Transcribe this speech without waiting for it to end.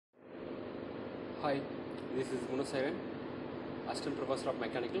Hi, this is Gunasekaran, Assistant Professor of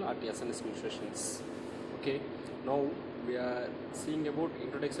Mechanical at snsinstitutions. Okay, now we are seeing about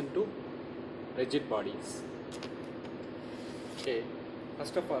introduction to rigid bodies. Okay,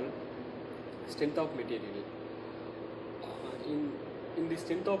 first of all, strength of material. In the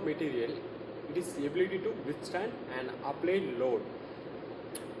strength of material, it is the ability to withstand and apply load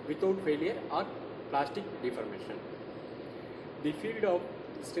without failure or plastic deformation. The field of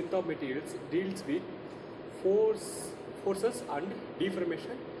strength of materials deals with forces and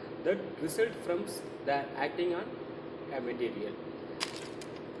deformation that result from their acting on a material.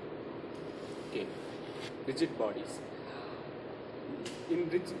 Okay, rigid bodies.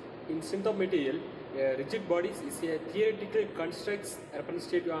 In strength of material, rigid bodies is a theoretical construct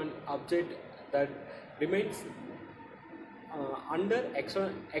representative on object that remains under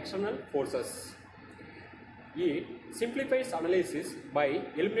external forces. It simplifies analysis by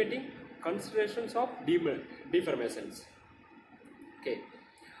eliminating considerations of deformations. Okay,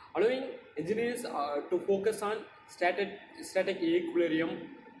 allowing engineers to focus on static equilibrium.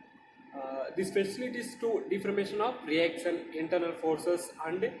 This facilitates to deformation of reaction, internal forces,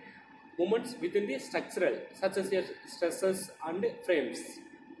 and moments within the structural, such as stresses and frames.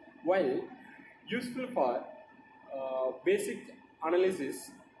 While useful for basic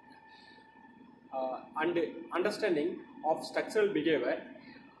analysis and understanding of structural behavior,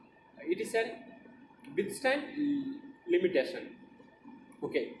 it is an withstand limitation.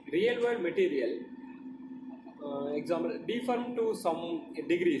 Okay, real world material, example, deform to some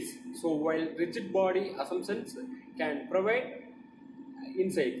degrees. So while rigid body assumptions can provide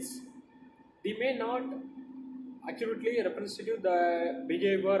insights, they may not accurately represent the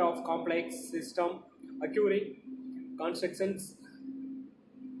behavior of complex system occurring constructions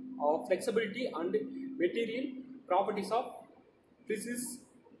of flexibility and material properties of precise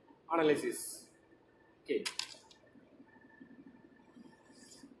analysis. Okay.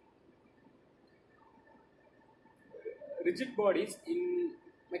 Rigid bodies in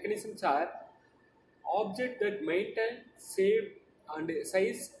mechanisms are objects that maintain shape and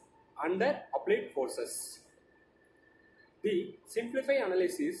size under applied forces. They simplify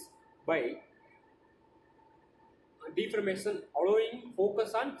analysis by deformation, allowing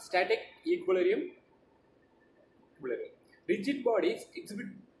focus on static equilibrium. Rigid bodies exhibit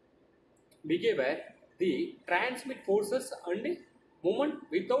behavior. They transmit forces and movement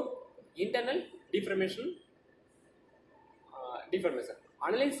without internal deformation.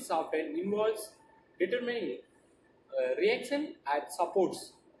 Analysis often involves determining reaction at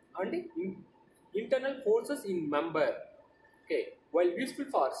supports and internal forces in member. Okay. While useful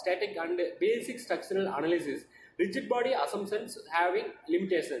for static and basic structural analysis, rigid body assumptions having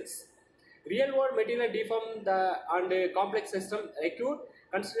limitations. Real world material deform and complex system require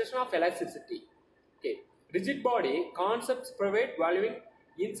consideration of elasticity. Okay. Rigid body concepts provide valuing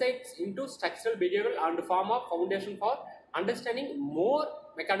insights into structural behavior and form of foundation for understanding more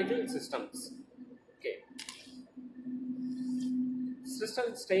mechanical systems. Okay. Stress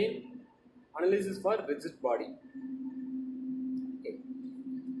and strain analysis for rigid body. Okay.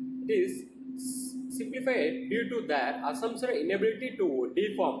 It is simplified due to their assumption inability to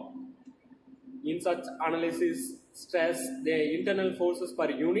deform. In such analysis, stress the internal forces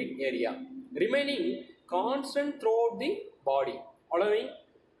per unit area remaining constant throughout the body, allowing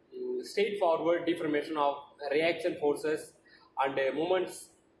straightforward deformation of reaction forces and moments.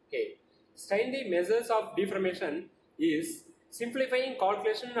 Okay. Strain the measures of deformation is simplifying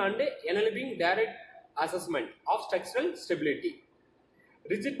calculation and enabling direct assessment of structural stability.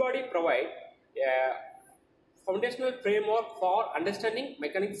 Rigid body provide a foundational framework for understanding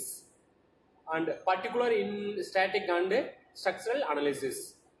mechanics and particular in static and structural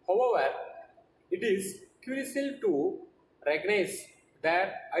analysis. However, it is crucial to recognize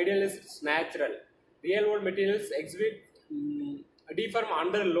that idealists natural. Real world materials exhibit deform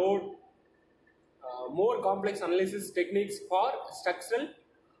under load. More complex analysis techniques for structural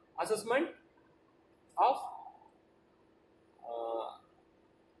assessment of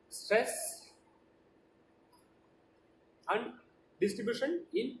stress and distribution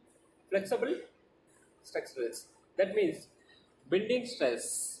in flexible structures. That means bending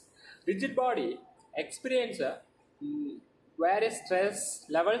stress. Rigid body experience various stress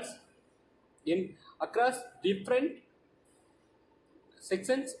levels in across different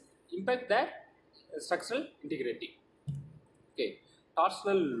sections impact their structural integrity. Okay,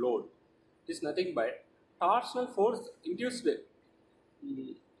 torsional load is nothing but torsional force induced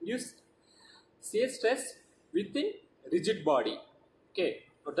shear stress within rigid body. Okay,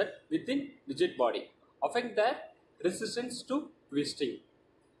 so that within rigid body affect their resistance to twisting.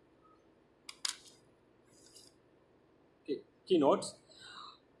 keynotes.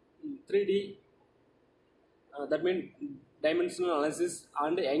 3D, that means dimensional analysis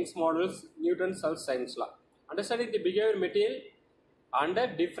and Young's models, Newton's self-science law. Understanding the behavior material under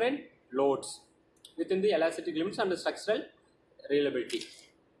different loads within the elastic limits and the structural reliability.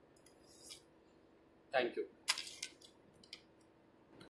 Thank you.